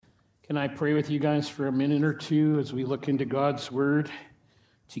Can I pray with you guys for a minute or two as we look into God's Word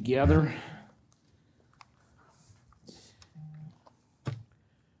together?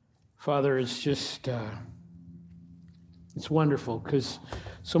 Father, it's just, it's wonderful because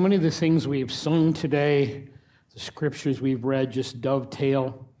so many of the things we've sung today, the scriptures we've read just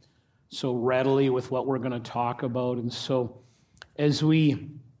dovetail so readily with what we're going to talk about. And so as we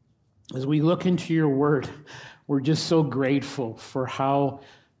look into your Word, we're just so grateful for how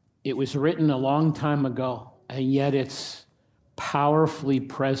it was written a long time ago, and yet it's powerfully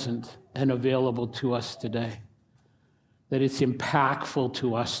present and available to us today, that it's impactful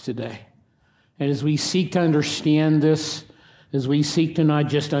to us today. And as we seek to understand this, as we seek to not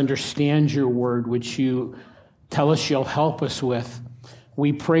just understand your word, which you tell us you'll help us with,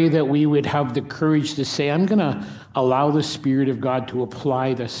 we pray that we would have the courage to say, I'm going to allow the Spirit of God to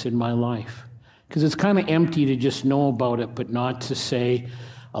apply this in my life. Because it's kind of empty to just know about it, but not to say,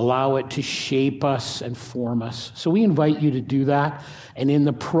 allow it to shape us and form us. So we invite you to do that. And in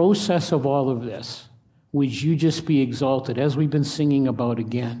the process of all of this, would you just be exalted, as we've been singing about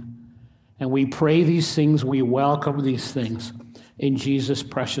again. And we pray these things, we welcome these things. In Jesus'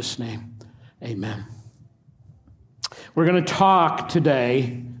 precious name, amen. We're going to talk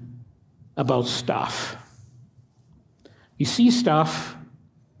today about stuff. You see stuff,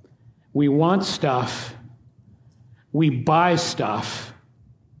 we want stuff, we buy stuff,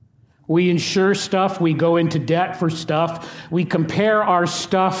 we insure stuff, we go into debt for stuff, we compare our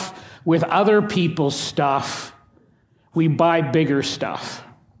stuff with other people's stuff, we buy bigger stuff.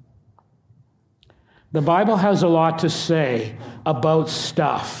 The Bible has a lot to say about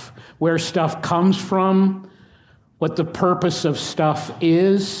stuff, where stuff comes from, what the purpose of stuff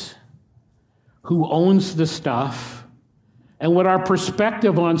is, who owns the stuff, and what our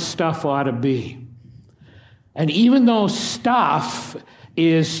perspective on stuff ought to be. And even though stuff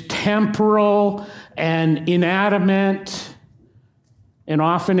is temporal and inanimate and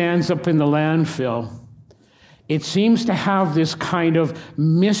often ends up in the landfill, it seems to have this kind of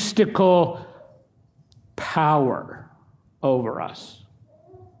mystical power over us.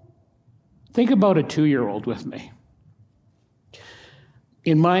 Think about a 2-year-old with me.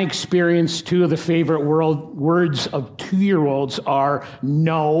 In my experience, two of the favorite words of 2-year-olds are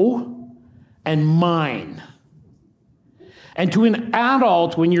no and mine. And to an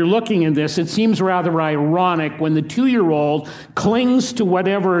adult, when you're looking at this, it seems rather ironic when the 2-year-old clings to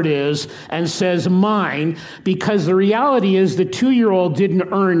whatever it is and says mine, because the reality is the 2-year-old didn't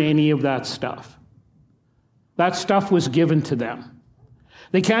earn any of that stuff. That stuff was given to them.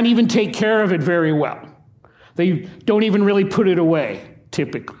 They can't even take care of it very well. They don't even really put it away,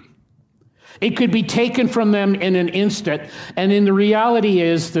 typically. It could be taken from them in an instant, and in the reality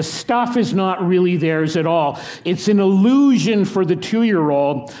is the stuff is not really theirs at all. It's an illusion for the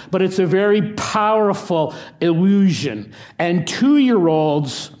 2-year-old, but it's a very powerful illusion. And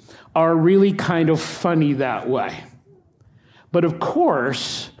 2-year-olds are really kind of funny that way. But of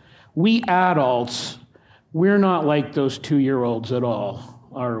course, we adults, we're not like those 2-year-olds at all,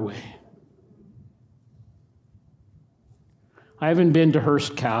 are we? I haven't been to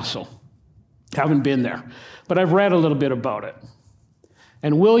Hearst Castle. Haven't been there, but I've read a little bit about it.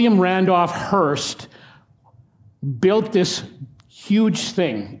 And William Randolph Hearst built this huge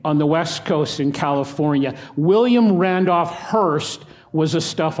thing on the West Coast in California. William Randolph Hearst was a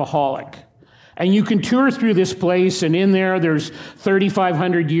stuffaholic. And you can tour through this place, and in there's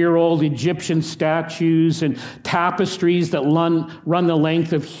 3,500-year-old Egyptian statues and tapestries that run the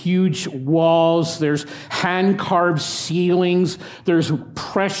length of huge walls. There's hand-carved ceilings. There's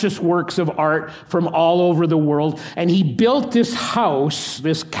precious works of art from all over the world. And he built this house,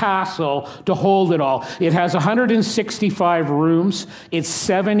 this castle, to hold it all. It has 165 rooms. It's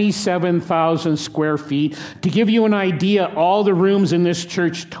 77,000 square feet. To give you an idea, all the rooms in this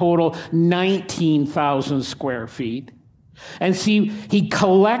church total 19,000 square feet. And see, he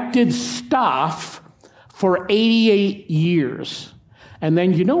collected stuff for 88 years. And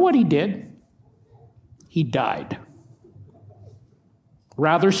then you know what he did? He died.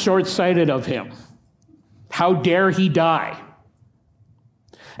 Rather short-sighted of him. How dare he die?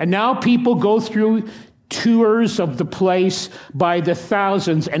 And now people go through tours of the place by the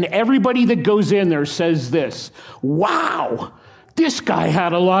thousands, and everybody that goes in there says this: wow, this guy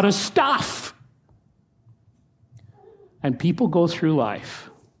had a lot of stuff. And people go through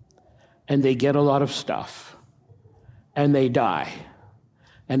life, and they get a lot of stuff, and they die.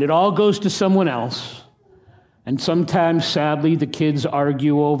 And it all goes to someone else. And sometimes, sadly, the kids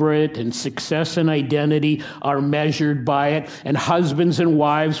argue over it, and success and identity are measured by it. And husbands and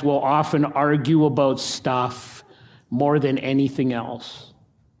wives will often argue about stuff more than anything else.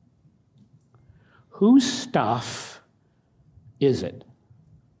 whose stuff is it?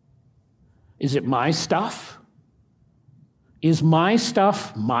 Is it my stuff? Is my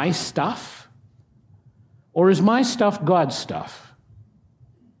stuff my stuff? Or is my stuff God's stuff?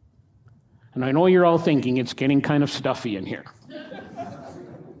 And I know you're all thinking it's getting kind of stuffy in here.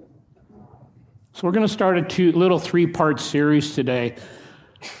 So we're going to start a little three-part series today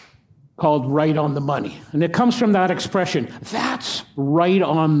called Right on the Money. And it comes from that expression, that's right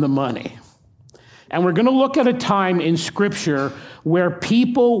on the money. And we're going to look at a time in Scripture where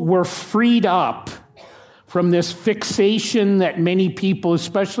people were freed up from this fixation that many people,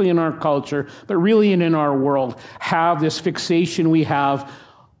 especially in our culture, but really in our world, have this fixation we have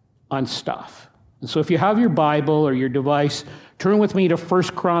on stuff. And so if you have your Bible or your device, turn with me to 1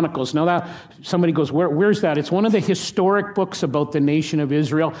 Chronicles. Now that somebody goes, where's that? It's one of the historic books about the nation of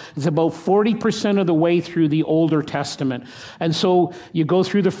Israel. It's about 40% of the way through the Older Testament. And so you go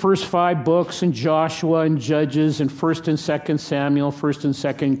through the first 5 books and Joshua and Judges and 1st and 2nd Samuel, 1st and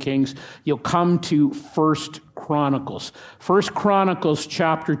 2nd Kings. You'll come to 1 Chronicles. 1 Chronicles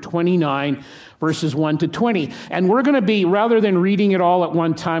chapter 29, verses 1 to 20. And we're going to be, rather than reading it all at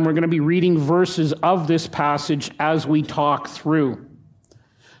one time, we're going to be reading verses of this passage as we talk through.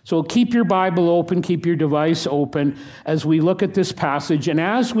 So keep your Bible open, keep your device open as we look at this passage. And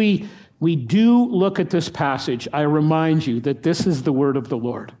as we do look at this passage, I remind you that this is the word of the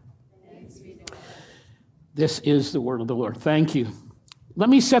Lord. This is the word of the Lord. Thank you. Let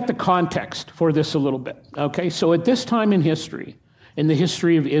me set the context for this a little bit. Okay, so at this time in history, in the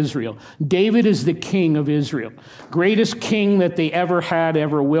history of Israel, David is the king of Israel, greatest king that they ever had,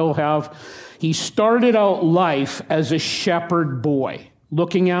 ever will have. He started out life as a shepherd boy,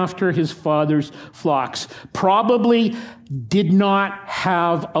 looking after his father's flocks, probably did not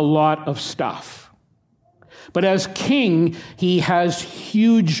have a lot of stuff. But as king, he has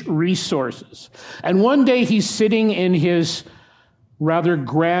huge resources. And one day he's sitting in his rather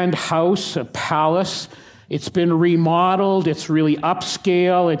grand house, a palace. It's been remodeled. It's really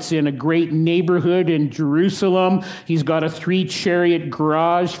upscale. It's in a great neighborhood in Jerusalem. He's got a 3-chariot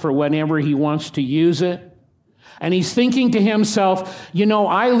garage for whenever he wants to use it. And he's thinking to himself, you know,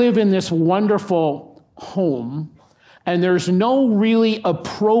 I live in this wonderful home, and there's no really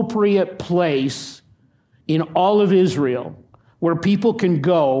appropriate place in all of Israel where people can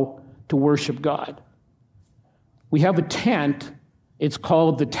go to worship God. We have a tent. It's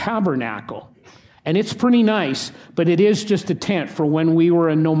called the Tabernacle. And it's pretty nice, but it is just a tent for when we were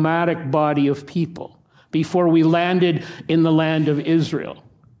a nomadic body of people before we landed in the land of Israel.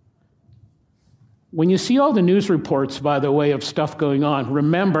 When you see all the news reports, by the way, of stuff going on,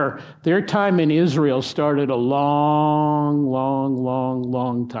 remember their time in Israel started a long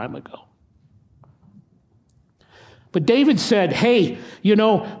time ago. But David said, hey, you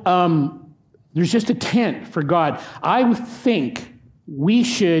know, there's just a tent for God. I think we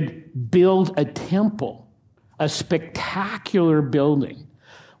should build a temple, a spectacular building,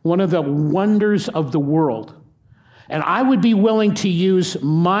 one of the wonders of the world. And I would be willing to use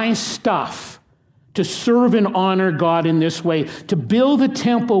my stuff to serve and honor God in this way, to build a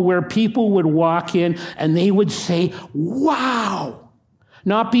temple where people would walk in and they would say, wow.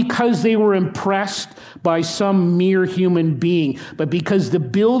 Not because they were impressed by some mere human being, but because the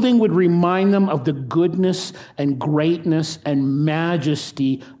building would remind them of the goodness and greatness and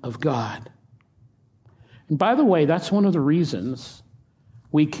majesty of God. And by the way, that's one of the reasons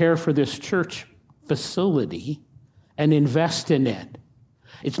we care for this church facility and invest in it.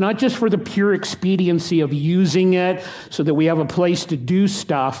 It's not just for the pure expediency of using it so that we have a place to do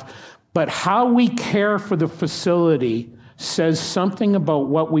stuff, but how we care for the facility says something about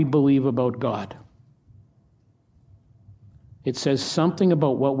what we believe about God. It says something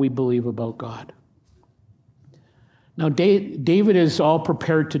about what we believe about God. Now, David is all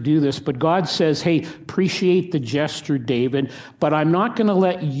prepared to do this, but God says, hey, appreciate the gesture, David, but I'm not going to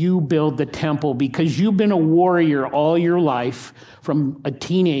let you build the temple because you've been a warrior all your life from a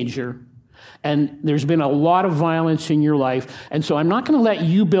teenager, and there's been a lot of violence in your life, and so I'm not going to let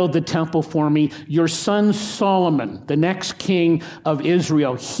you build the temple for me. Your son Solomon, the next king of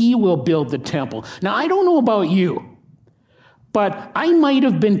Israel, he will build the temple. Now, I don't know about you, but I might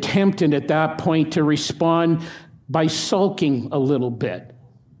have been tempted at that point to respond by sulking a little bit.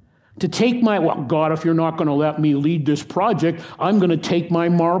 To take well, God, if you're not going to let me lead this project, I'm going to take my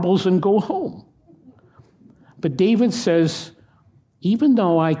marbles and go home. But David says, even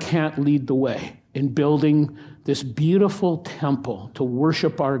though I can't lead the way in building this beautiful temple to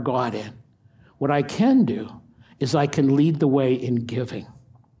worship our God in, what I can do is I can lead the way in giving.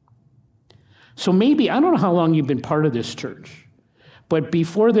 So maybe, I don't know how long you've been part of this church, But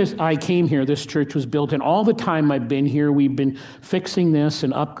before I came here, this church was built, and all the time I've been here, we've been fixing this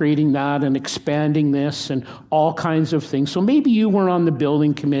and upgrading that and expanding this and all kinds of things. So maybe you were on the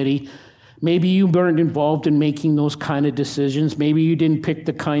building committee. Maybe you weren't involved in making those kind of decisions. Maybe you didn't pick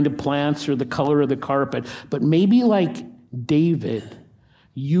the kind of plants or the color of the carpet. But maybe like David,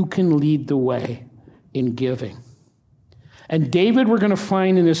 you can lead the way in giving. And David, we're going to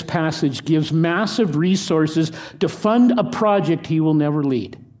find in this passage, gives massive resources to fund a project he will never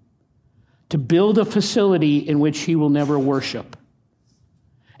lead, to build a facility in which he will never worship.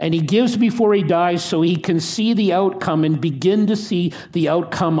 And he gives before he dies so he can see the outcome and begin to see the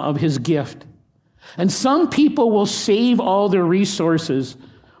outcome of his gift. And some people will save all their resources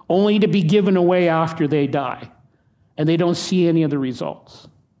only to be given away after they die, and they don't see any of the results.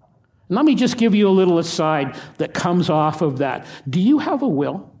 Let me just give you a little aside that comes off of that. Do you have a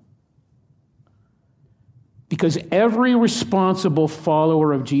will? Because every responsible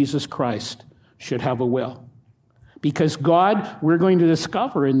follower of Jesus Christ should have a will. Because God, we're going to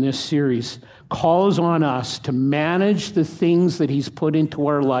discover in this series, calls on us to manage the things that he's put into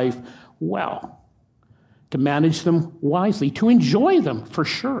our life well, to manage them wisely, to enjoy them for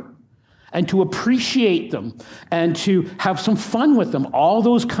sure, and to appreciate them, and to have some fun with them, all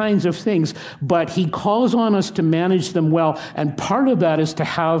those kinds of things. But he calls on us to manage them well, and part of that is to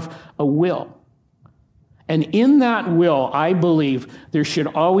have a will. And in that will, I believe there should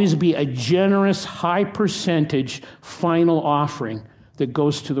always be a generous, high percentage final offering that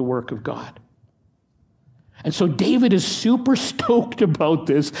goes to the work of God. And so David is super stoked about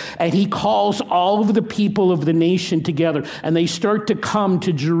this, and he calls all of the people of the nation together, and they start to come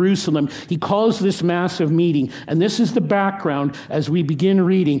to Jerusalem. He calls this massive meeting, and this is the background as we begin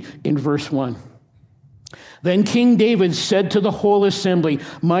reading in verse 1. Then King David said to the whole assembly,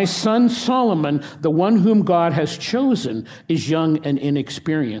 "My son Solomon, the one whom God has chosen, is young and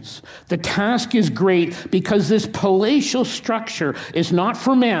inexperienced. The task is great because this palatial structure is not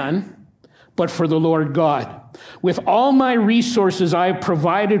for man, but for the Lord God. With all my resources, I have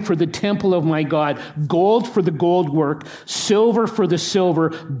provided for the temple of my God, gold for the gold work, silver for the silver,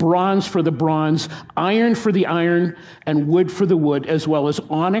 bronze for the bronze, iron for the iron, and wood for the wood, as well as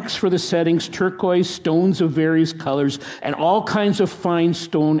onyx for the settings, turquoise, stones of various colors, and all kinds of fine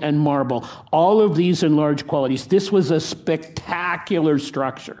stone and marble, all of these in large quantities." This was a spectacular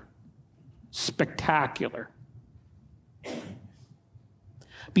structure. Spectacular.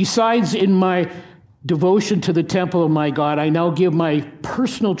 "Besides, in my devotion to the temple of my God, I now give my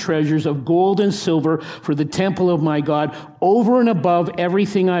personal treasures of gold and silver for the temple of my God, over and above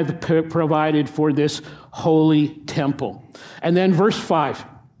everything I've provided for this holy temple." And then verse 5,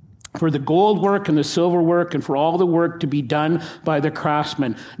 "For the gold work and the silver work and for all the work to be done by the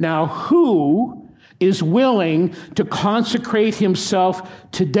craftsmen. Now, who is willing to consecrate himself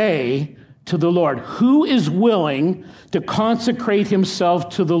today to the Lord?" Who is willing to consecrate himself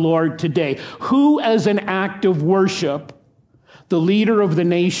to the Lord today? Who, as an act of worship, the leader of the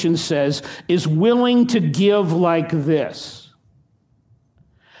nation says, is willing to give like this?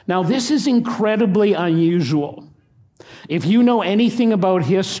 Now, this is incredibly unusual. If you know anything about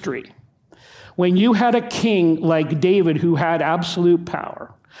history, when you had a king like David who had absolute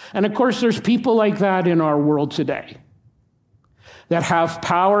power, and of course there's people like that in our world today, that have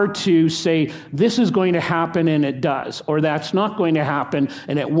power to say, this is going to happen and it does, or that's not going to happen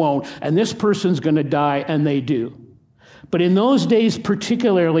and it won't, and this person's going to die and they do. But in those days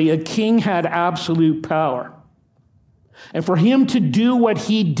particularly, a king had absolute power. And for him to do what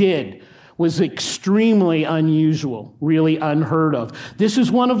he did was extremely unusual, really unheard of. This is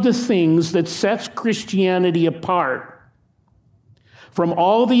one of the things that sets Christianity apart from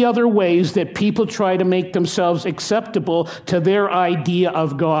all the other ways that people try to make themselves acceptable to their idea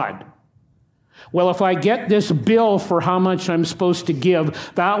of God. Well, if I get this bill for how much I'm supposed to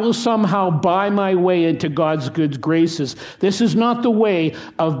give, that will somehow buy my way into God's good graces. This is not the way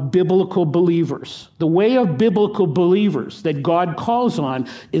of biblical believers. The way of biblical believers that God calls on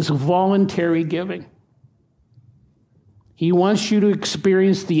is voluntary giving. He wants you to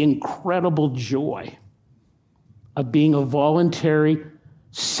experience the incredible joy of being a voluntary,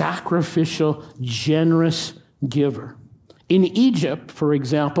 sacrificial, generous giver. In Egypt, for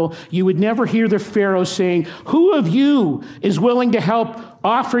example, you would never hear the Pharaoh saying, "Who of you is willing to help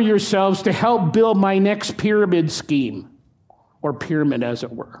offer yourselves to help build my next pyramid scheme?" Or pyramid, as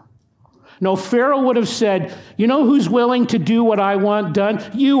it were. No, Pharaoh would have said, "You know who's willing to do what I want done?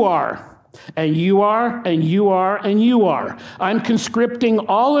 You are. And you are, and you are, and you are. I'm conscripting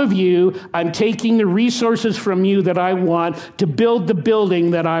all of you. I'm taking the resources from you that I want to build the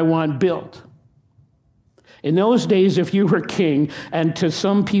building that I want built." In those days, if you were king, and to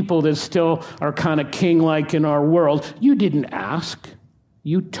some people that still are kind of king-like in our world, you didn't ask,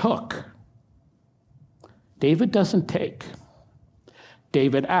 you took. David doesn't take.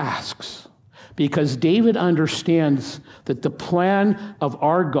 David asks, because David understands that the plan of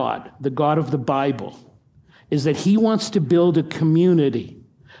our God, the God of the Bible, is that he wants to build a community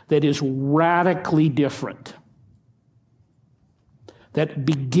that is radically different, that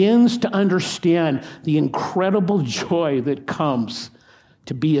begins to understand the incredible joy that comes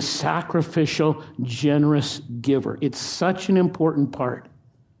to be a sacrificial, generous giver. It's such an important part,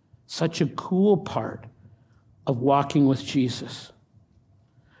 such a cool part of walking with Jesus.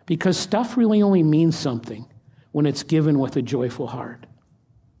 Because stuff really only means something when it's given with a joyful heart.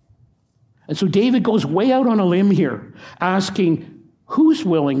 And so David goes way out on a limb here, asking, who's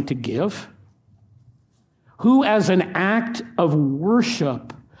willing to give? Who, as an act of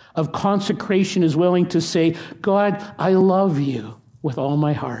worship, of consecration, is willing to say, God, I love you with all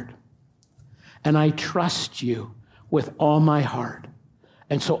my heart, and I trust you with all my heart,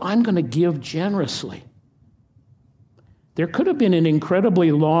 and so I'm going to give generously. There could have been an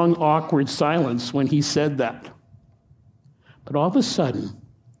incredibly long, awkward silence when he said that. But all of a sudden,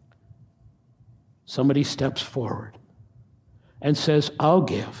 somebody steps forward and says, I'll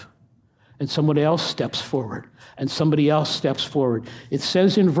give. And somebody else steps forward, and somebody else steps forward. It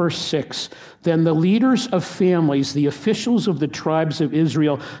says in verse 6, then the leaders of families, the officials of the tribes of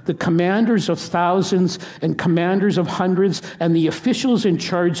Israel, the commanders of thousands and commanders of hundreds, and the officials in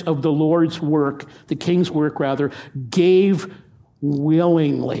charge of the Lord's work, the king's work rather, gave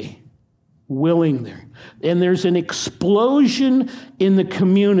willingly. And there's an explosion in the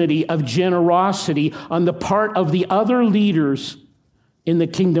community of generosity on the part of the other leaders in the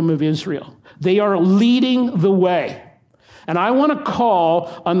kingdom of Israel. They are leading the way. And I want to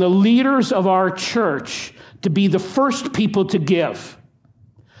call on the leaders of our church to be the first people to give,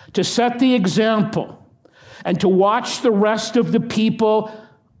 to set the example, and to watch the rest of the people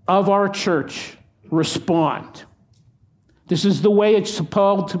of our church respond. This is the way it's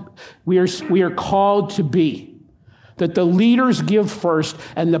supposed to, we are called to be. That the leaders give first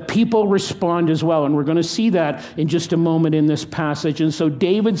and the people respond as well. And we're going to see that in just a moment in this passage. And so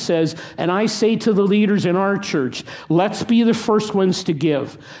David says, and I say to the leaders in our church, let's be the first ones to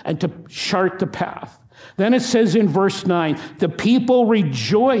give and to chart the path. Then it says in verse 9, the people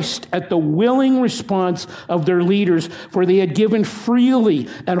rejoiced at the willing response of their leaders, for they had given freely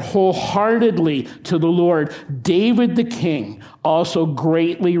and wholeheartedly to the Lord. David the king also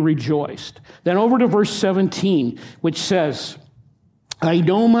greatly rejoiced. Then over to verse 17, which says, I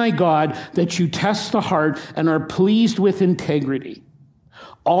know, my God, that you test the heart and are pleased with integrity.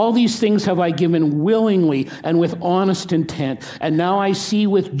 All these things have I given willingly and with honest intent. And now I see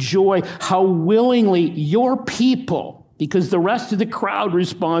with joy how willingly your people, because the rest of the crowd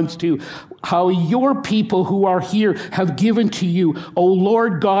responds to how your people who are here have given to you, O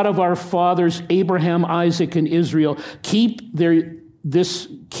Lord God of our fathers, Abraham, Isaac, and Israel. Keep this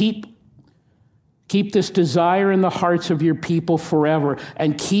desire in the hearts of your people forever,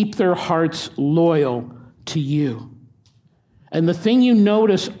 and keep their hearts loyal to you. And the thing you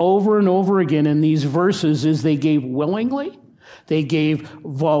notice over and over again in these verses is they gave willingly, they gave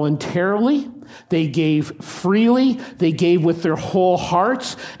voluntarily, they gave freely, they gave with their whole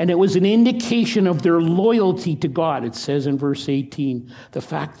hearts, and it was an indication of their loyalty to God. It says in verse 18, the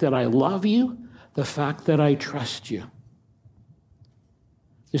fact that I love you, the fact that I trust you.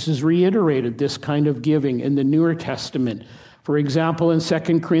 This is reiterated, this kind of giving, in the Newer Testament. For example, in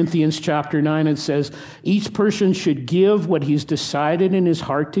 2 Corinthians chapter 9, it says, each person should give what he's decided in his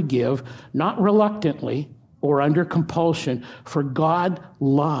heart to give, not reluctantly or under compulsion, for God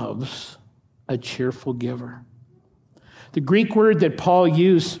loves a cheerful giver. The Greek word that Paul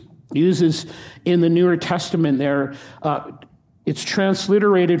uses in the Newer Testament there, it's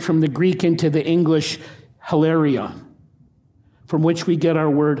transliterated from the Greek into the English hilarion, from which we get our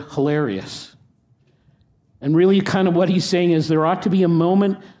word hilarious. And really kind of what he's saying is there ought to be a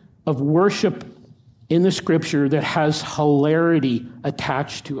moment of worship in the scripture that has hilarity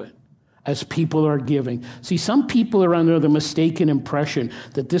attached to it as people are giving. See, some people are under the mistaken impression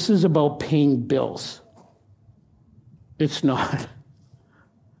that this is about paying bills. It's not.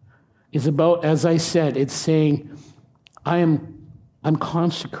 It's about, as I said, it's saying, I'm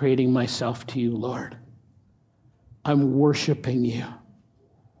consecrating myself to you, Lord. I'm worshiping you.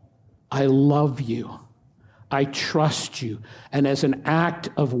 I love you. I trust you. And as an act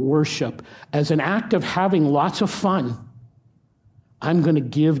of worship, as an act of having lots of fun, I'm going to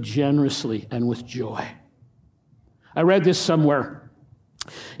give generously and with joy. I read this somewhere.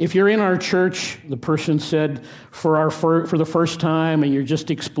 If you're in our church, the person said, for the first time, and you're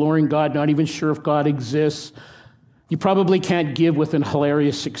just exploring God, not even sure if God exists, you probably can't give with an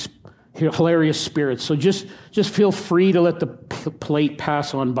hilarious spirit. So just feel free to let the plate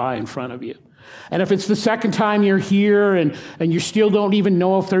pass on by in front of you. And if it's the second time you're here and you still don't even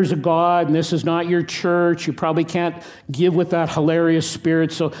know if there's a God and this is not your church, you probably can't give with that hilarious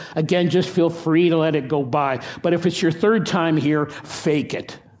spirit. So again, just feel free to let it go by. But if it's your third time here, fake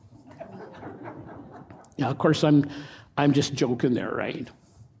it. Yeah, of course, I'm just joking there, right?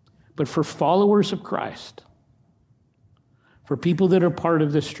 But for followers of Christ, for people that are part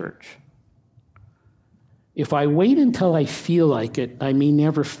of this church, if I wait until I feel like it, I may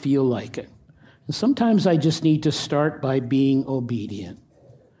never feel like it. And sometimes I just need to start by being obedient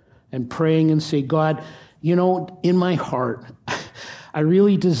and praying and say, God, in my heart, I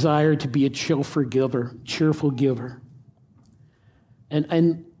really desire to be a cheerful giver.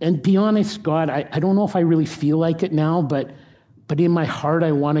 And be honest, God, I don't know if I really feel like it now, but in my heart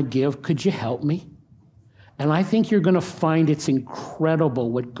I want to give. Could you help me? And I think you're going to find it's incredible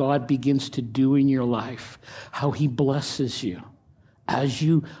what God begins to do in your life, how he blesses you as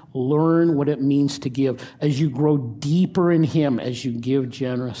you learn what it means to give, as you grow deeper in him, as you give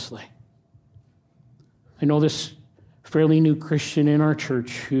generously. I know this fairly new Christian in our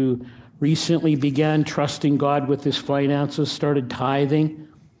church who recently began trusting God with his finances, started tithing.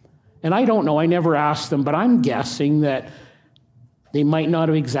 And I don't know, I never asked them, but I'm guessing that they might not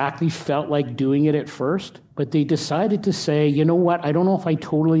have exactly felt like doing it at first, but they decided to say, you know what, I don't know if I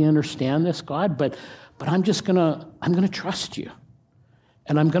totally understand this, God, but I'm going to trust you.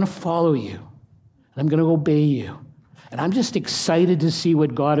 And I'm going to follow you. And I'm going to obey you. And I'm just excited to see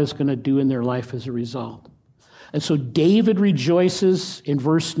what God is going to do in their life as a result. And so David rejoices in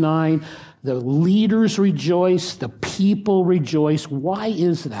verse 9. The leaders rejoice. The people rejoice. Why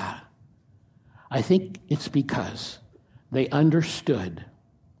is that? I think it's because they understood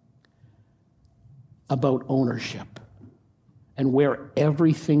about ownership and where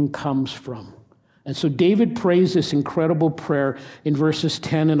everything comes from. And so David prays this incredible prayer in verses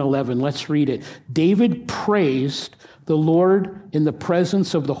 10 and 11. Let's read it. David praised the Lord in the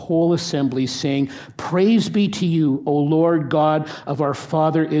presence of the whole assembly, saying, "Praise be to you, O Lord God of our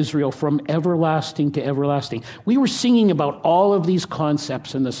father Israel, from everlasting to everlasting." We were singing about all of these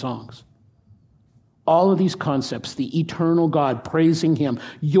concepts in the songs. All of these concepts, the eternal God, praising him.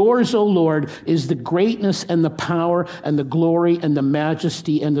 Yours, O Lord, is the greatness and the power and the glory and the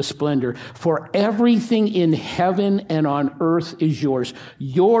majesty and the splendor. For everything in heaven and on earth is yours.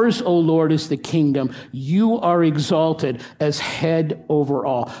 Yours, O Lord, is the kingdom. You are exalted as head over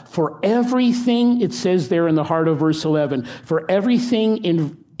all. For everything, it says there in the heart of verse 11, for everything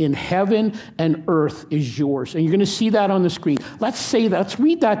in heaven and earth is yours. And you're going to see that on the screen. Let's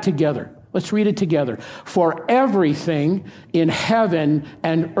read that together. Let's read it together. For everything in heaven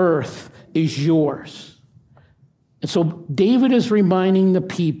and earth is yours. And so David is reminding the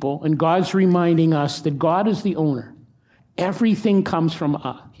people, and God's reminding us that God is the owner. Everything comes from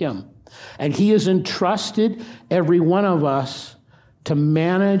him. And he has entrusted every one of us to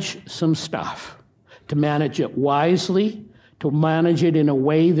manage some stuff, to manage it wisely, to manage it in a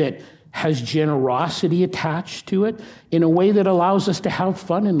way that has generosity attached to it, in a way that allows us to have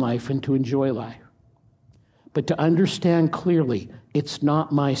fun in life and to enjoy life. But to understand clearly, it's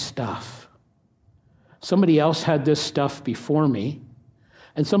not my stuff. Somebody else had this stuff before me,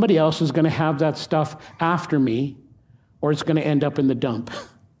 and somebody else is going to have that stuff after me, or it's going to end up in the dump.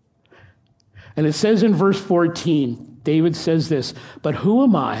 And it says in verse 14, David says this, "But who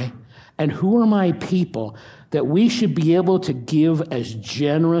am I and who are my people that we should be able to give as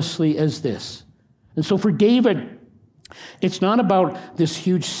generously as this?" And so for David, it's not about this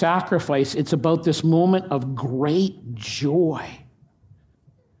huge sacrifice. It's about this moment of great joy.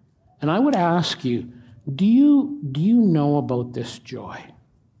 And I would ask you, do you know about this joy?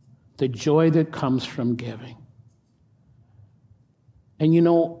 The joy that comes from giving. And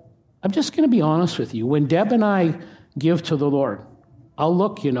I'm just going to be honest with you. When Deb and I give to the Lord, I'll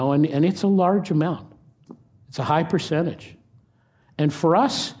look, and it's a large amount. It's a high percentage. And for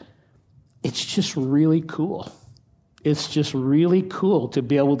us, it's just really cool. It's just really cool to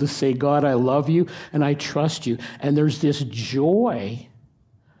be able to say, God, I love you and I trust you. And there's this joy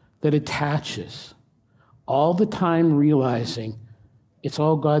that attaches all the time, realizing it's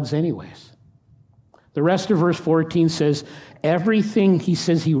all God's anyways. The rest of verse 14 says, everything,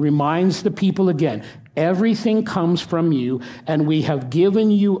 he reminds the people again, everything comes from you, and we have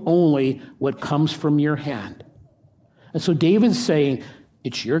given you only what comes from your hand. And so David's saying,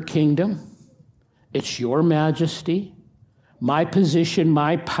 it's your kingdom, it's your majesty. my position,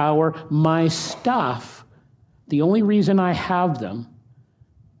 my power, my stuff, the only reason I have them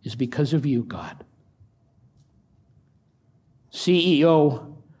is because of you, God.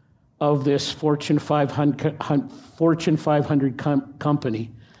 CEO of this Fortune 500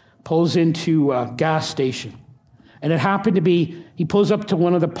 company pulls into a gas station. And it happened to be, he pulls up to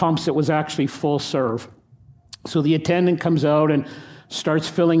one of the pumps that was actually full serve. So the attendant comes out and starts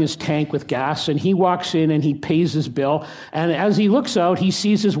filling his tank with gas, and he walks in and he pays his bill. And as he looks out, he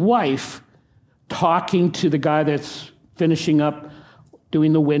sees his wife talking to the guy that's finishing up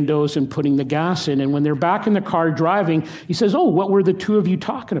doing the windows and putting the gas in. And when they're back in the car driving, he says, "Oh, what were the two of you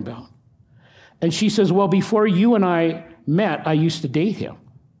talking about?" And she says, "Well, before you and I met, I used to date him."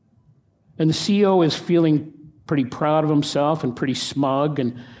 And the CEO is feeling pretty proud of himself and pretty smug.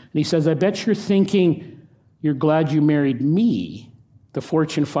 And he says, "I bet you're thinking you're glad you married me, the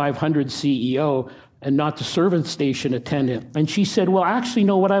Fortune 500 CEO, and not the service station attendant." And she said, "Well, actually,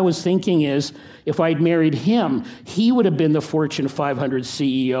 no, what I was thinking is if I'd married him, he would have been the Fortune 500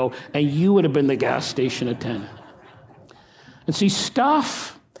 CEO, and you would have been the gas station attendant." And see,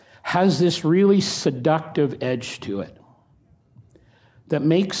 stuff has this really seductive edge to it that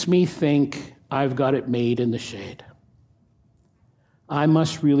makes me think I've got it made in the shade. I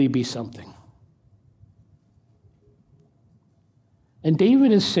must really be something. And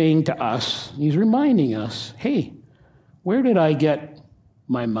David is saying to us, he's reminding us, hey, where did I get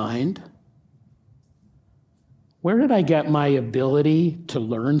my mind? Where did I get my ability to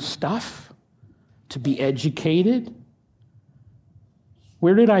learn stuff, to be educated?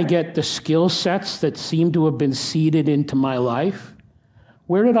 Where did I get the skill sets that seem to have been seeded into my life?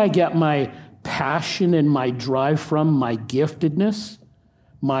 Where did I get my passion and my drive from, my giftedness,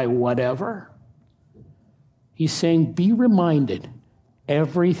 my whatever? He's saying, be reminded,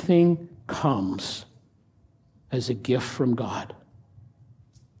 everything comes as a gift from God.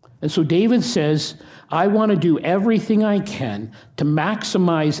 And so David says, I want to do everything I can to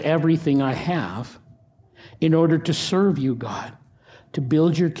maximize everything I have in order to serve you, God, to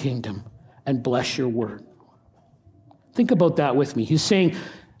build your kingdom and bless your word. Think about that with me. He's saying,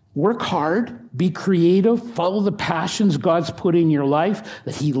 work hard, be creative, follow the passions God's put in your life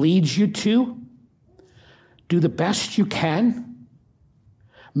that he leads you to. Do the best you can.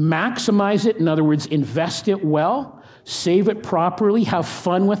 Maximize it. In other words, invest it well, save it properly, have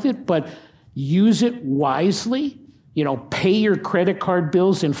fun with it, but use it wisely. Pay your credit card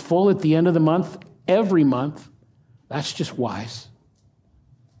bills in full at the end of the month, every month. That's just wise.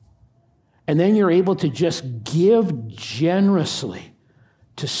 And then you're able to just give generously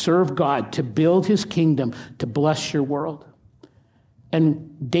to serve God, to build his kingdom, to bless your world.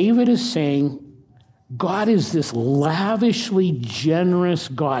 And David is saying, God is this lavishly generous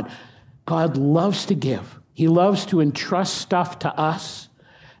God. God loves to give. He loves to entrust stuff to us,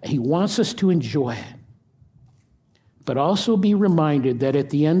 and he wants us to enjoy it. But also be reminded that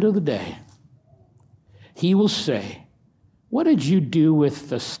at the end of the day, he will say, what did you do with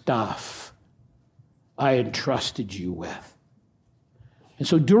the stuff I entrusted you with? And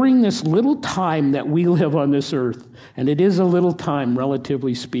so during this little time that we live on this earth, and it is a little time,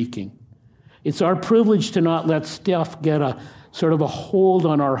 relatively speaking, it's our privilege to not let stuff get a sort of a hold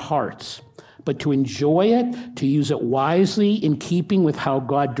on our hearts, but to enjoy it, to use it wisely in keeping with how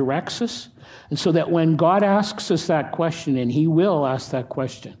God directs us. And so that when God asks us that question, and he will ask that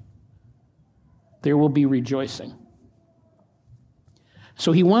question, there will be rejoicing.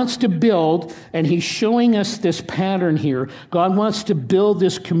 So he wants to build, and he's showing us this pattern here. God wants to build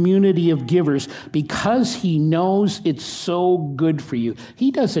this community of givers because he knows it's so good for you. He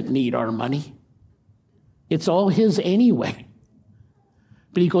doesn't need our money. It's all his anyway.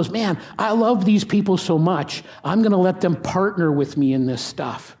 But he goes, man, I love these people so much, I'm going to let them partner with me in this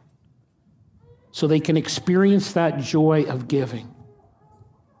stuff so they can experience that joy of giving.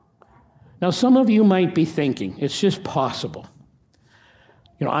 Now, some of you might be thinking, it's just possible.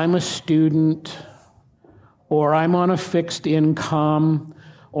 I'm a student, or I'm on a fixed income,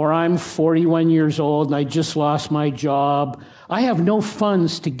 or I'm 41 years old and I just lost my job. I have no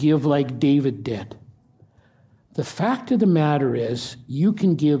funds to give like David did. The fact of the matter is, you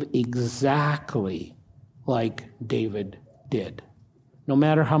can give exactly like David did, no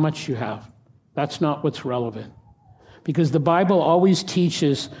matter how much you have. That's not what's relevant. Because the Bible always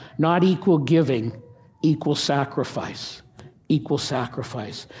teaches not equal giving, equal sacrifice. Equal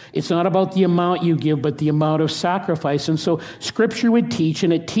sacrifice. It's not about the amount you give, but the amount of sacrifice. And so Scripture would teach,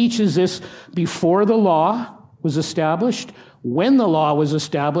 and it teaches this before the law was established, when the law was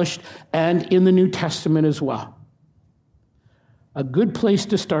established, and in the New Testament as well. A good place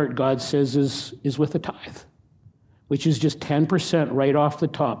to start, God says, is with a tithe. which is just 10% right off the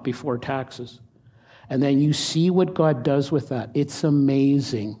top before taxes. And then you see what God does with that. It's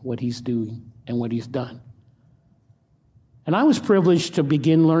amazing what he's doing and what he's done. And I was privileged to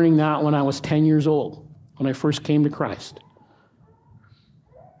begin learning that when I was 10 years old, when I first came to Christ.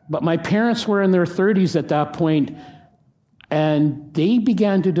 But my parents were in their 30s at that point, and they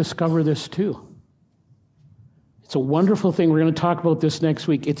began to discover this too. It's a wonderful thing. We're going to talk about this next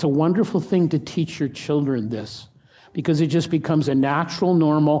week. It's a wonderful thing to teach your children this, because it just becomes a natural,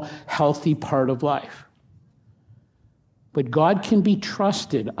 normal, healthy part of life. But God can be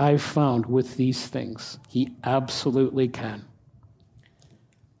trusted, I've found, with these things. He absolutely can.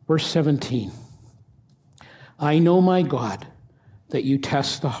 Verse 17. I know, my God, that you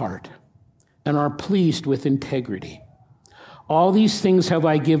test the heart and are pleased with integrity. All these things have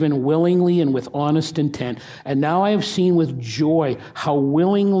I given willingly and with honest intent. And now I have seen with joy how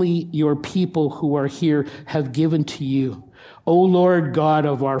willingly your people who are here have given to you. O Lord God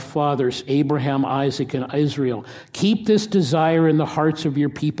of our fathers, Abraham, Isaac, and Israel, keep this desire in the hearts of your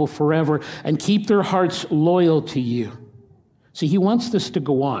people forever and keep their hearts loyal to you. See, he wants this to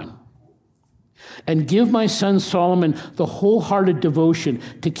go on. And give my son Solomon the wholehearted devotion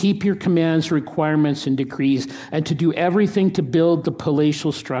to keep your commands, requirements, and decrees, and to do everything to build the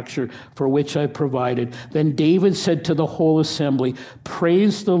palatial structure for which I provided. Then David said to the whole assembly,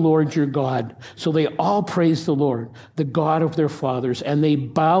 praise the Lord your God. So they all praised the Lord, the God of their fathers, and they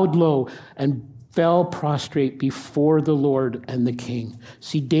bowed low and fell prostrate before the Lord and the king.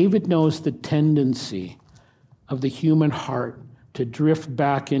 See, David knows the tendency of the human heart to drift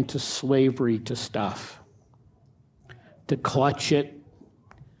back into slavery to stuff, to clutch it,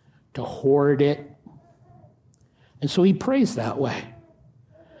 to hoard it. And so he prays that way.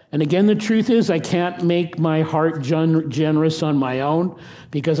 And again, the truth is, I can't make my heart generous on my own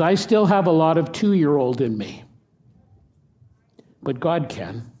because I still have a lot of 2-year-old in me. But God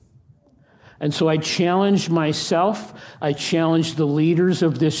can. And so I challenge myself, I challenge the leaders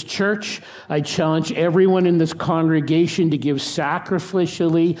of this church, I challenge everyone in this congregation to give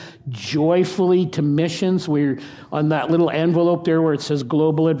sacrificially, joyfully to missions. We're on that little envelope there where it says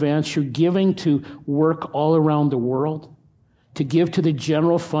Global Advance, you're giving to work all around the world, to give to the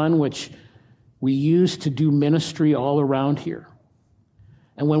general fund, which we use to do ministry all around here.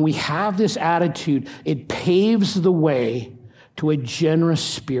 And when we have this attitude, it paves the way to a generous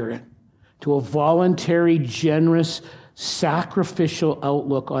spirit, to a voluntary, generous, sacrificial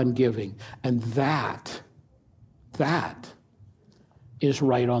outlook on giving. And that is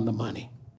right on the money.